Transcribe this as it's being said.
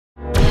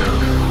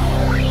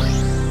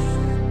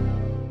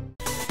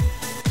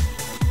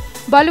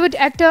Bollywood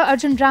actor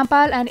Arjun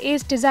Rampal and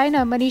ace designer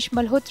Manish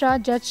Malhotra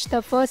judged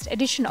the first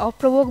edition of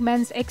Provogue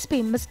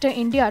MensXP Mr.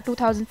 India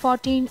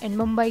 2014 in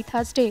Mumbai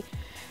Thursday.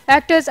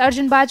 Actors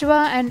Arjun Bajwa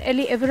and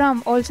Ellie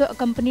Everam also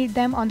accompanied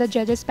them on the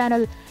judges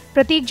panel.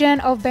 Prateek Jain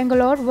of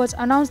Bangalore was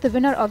announced the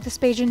winner of this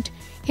pageant.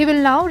 He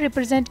will now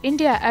represent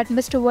India at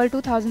Mr. World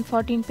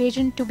 2014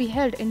 pageant to be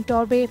held in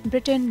Torbay,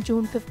 Britain,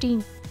 June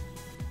 15.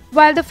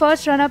 While the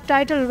first run-up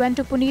title went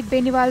to Puneet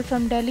Beniwal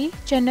from Delhi,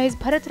 Chennai's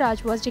Bharat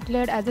Raj was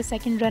declared as the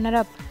second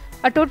runner-up.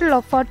 A total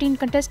of 14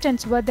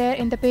 contestants were there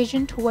in the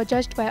pageant who were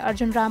judged by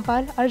Arjun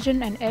Rampal,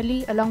 Arjun and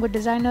Ellie along with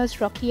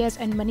designers Rocky S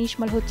and Manish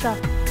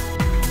Malhotra.